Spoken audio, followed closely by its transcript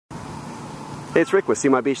Hey, it's Rick with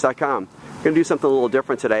SeeMyBeach.com. We're going to do something a little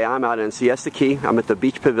different today. I'm out in Siesta Key. I'm at the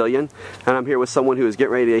Beach Pavilion, and I'm here with someone who is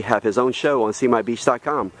getting ready to have his own show on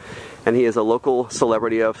SeeMyBeach.com. And he is a local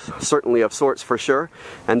celebrity certainly of sorts for sure,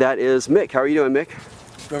 and that is Mick. How are you doing, Mick?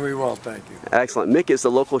 Very well, thank you. Excellent. Mick is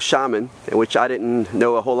the local shaman, which I didn't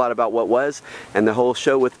know a whole lot about what was, and the whole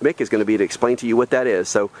show with Mick is going to be to explain to you what that is.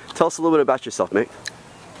 So tell us a little bit about yourself, Mick.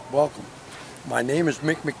 Welcome. My name is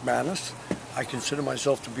Mick McManus. I consider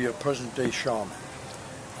myself to be a present-day shaman.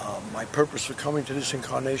 My purpose for coming to this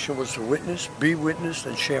incarnation was to witness, be witnessed,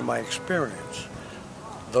 and share my experience.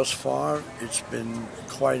 Thus far, it's been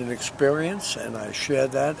quite an experience, and I share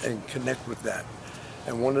that and connect with that.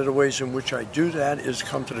 And one of the ways in which I do that is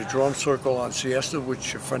come to the drum circle on Siesta,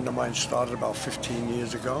 which a friend of mine started about 15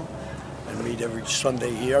 years ago, and meet every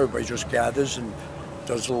Sunday here. Everybody just gathers and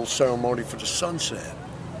does a little ceremony for the sunset.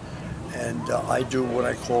 And I do what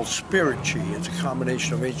I call spirit chi. It's a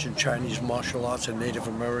combination of ancient Chinese martial arts and Native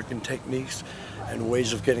American techniques and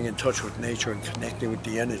ways of getting in touch with nature and connecting with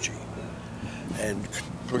the energy. And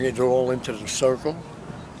bringing it all into the circle,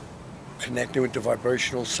 connecting with the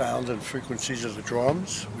vibrational sounds and frequencies of the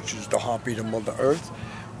drums, which is the heartbeat of Mother Earth.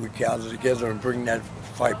 We gather together and bring that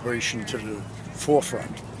vibration to the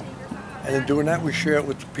forefront. And in doing that, we share it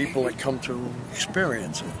with the people that come to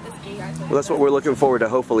experience it. Well, that's what we're looking forward to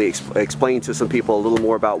hopefully explain to some people a little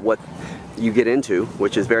more about what you get into,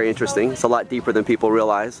 which is very interesting. It's a lot deeper than people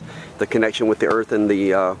realize. The connection with the earth and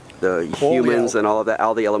the humans and all of that,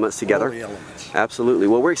 all the elements together. All the elements. Absolutely.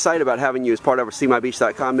 Well, we're excited about having you as part of our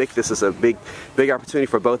SeeMyBeach.com, Mick. This is a big opportunity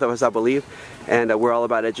for both of us, I believe. And we're all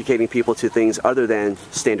about educating people to things other than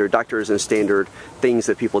standard doctors and standard things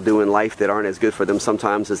that people do in life that aren't as good for them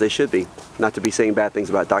sometimes as they should be. Not to be saying bad things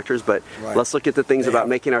about doctors, but let's look at the things about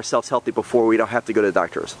making ourselves healthy before we don't have to go to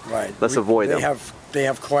doctors. Right. Let's avoid them. They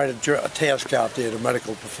have quite a task out there, the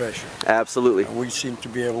medical profession. Absolutely. And we seem to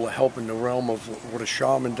be able to help in the realm of what a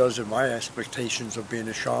shaman does. In my expectations of being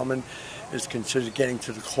a shaman is considered getting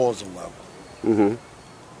to the causal level,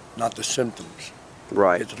 not the symptoms.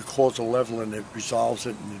 Right. Get to the causal level and it resolves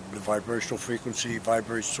it, and the vibrational frequency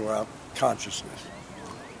vibrates throughout consciousness.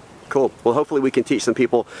 Cool. Well, hopefully we can teach some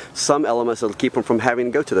people some elements that will keep them from having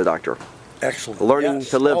to go to the doctor. Excellent. Learning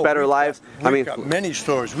to live better lives. We've got many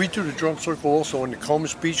stories. We do the drum circle also in the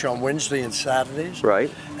Comus Beach on Wednesday and Saturdays. Right.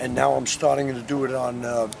 And now I'm starting to do it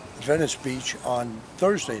on Venice Beach on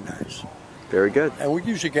Thursday nights. Very good. And we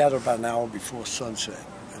usually gather about an hour before sunset.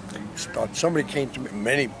 And somebody came to me,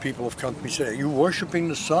 many people have come to me and said, "Are you worshiping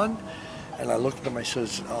the sun?" And I looked at them, I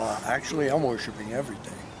says, "Actually, I'm worshiping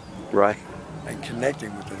everything." Right. And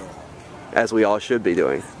connecting with it all. As we all should be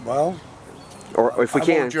doing. Well, or if we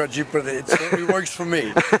can. I won't judge you, but it certainly works for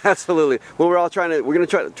me. Absolutely. Well, we're going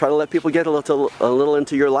to try to let people get a little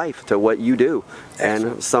into your life, to what you do.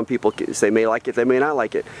 Excellent. And some people, they may like it, they may not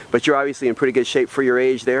like it. But you're obviously in pretty good shape for your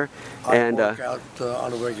age there. I work out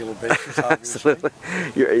on a regular basis, obviously.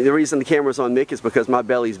 Absolutely. The reason the camera's on Mick is because my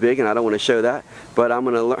belly's big and I don't want to show that. But I'm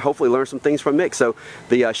going to hopefully learn some things from Mick. So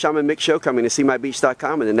the Shaman Mic Show coming to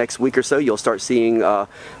SeeMyBeach.com. In the next week or so, you'll start seeing a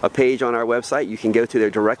page on our website. You can go to there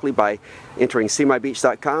directly by entering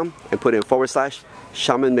SeeMyBeach.com and put in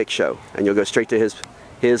 /Shaman Mic Show, and you'll go straight to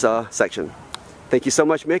his section. Thank you so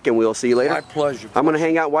much, Mick, and we'll see you later. My pleasure. I'm going to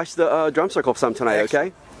hang out and watch the drum circle some tonight.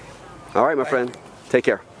 Excellent. Okay? All right, my friend. Take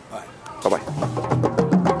care. Bye. Bye-bye.